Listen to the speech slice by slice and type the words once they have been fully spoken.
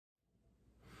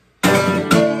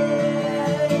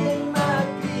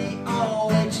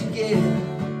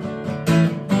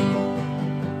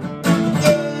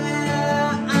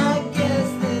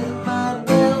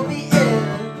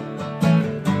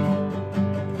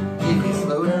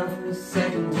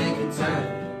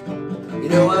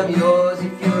know I'm yours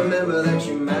if you remember that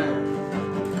you're mine.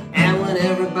 And when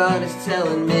everybody's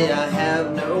telling me I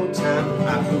have no time,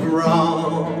 I prove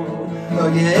wrong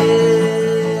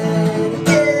again.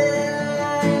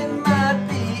 Yeah, it might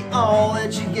be all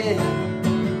that you get.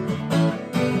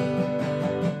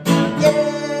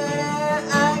 Yeah,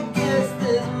 I guess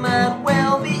this might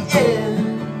well be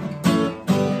it.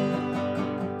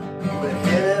 But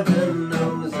heaven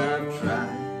knows I've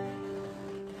tried.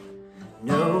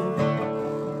 No,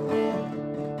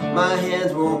 my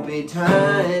hands won't be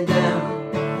tied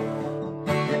down,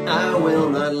 and I will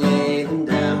not lay them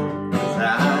down, 'cause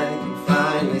I can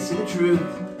finally see the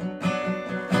truth.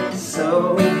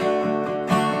 So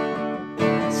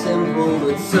simple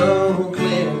but so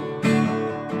clear,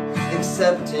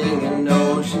 accepting an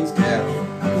ocean's depth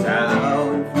is out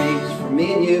of reach for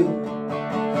me and you.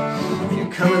 If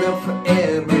you're coming up for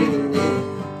air, breathing in,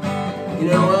 you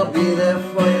know I'll be there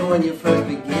for you when you first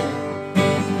begin.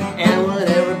 And when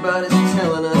everybody's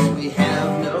telling us we have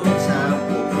no time,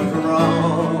 we'll prove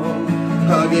wrong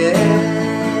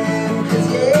again. 'Cause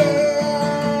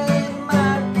yeah, it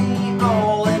might be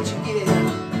all that you get.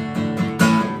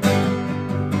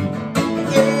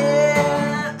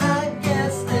 Yeah, I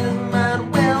guess this might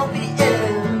well be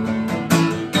it.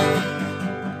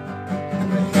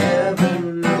 But heaven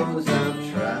knows I've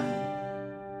tried.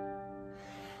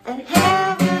 And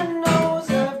heaven knows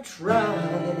I've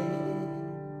tried.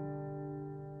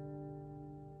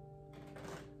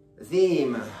 The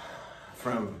theme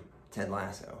from Ted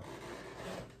Lasso,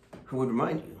 who would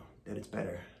remind you that it's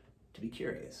better to be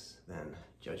curious than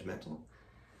judgmental.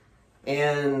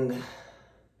 And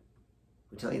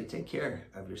we tell you to take care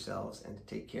of yourselves and to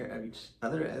take care of each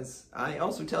other, as I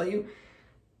also tell you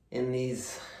in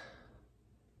these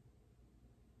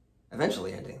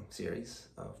eventually ending series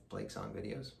of Blake Song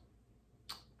videos.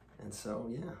 And so,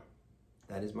 yeah,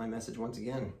 that is my message once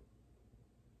again.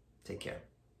 Take care.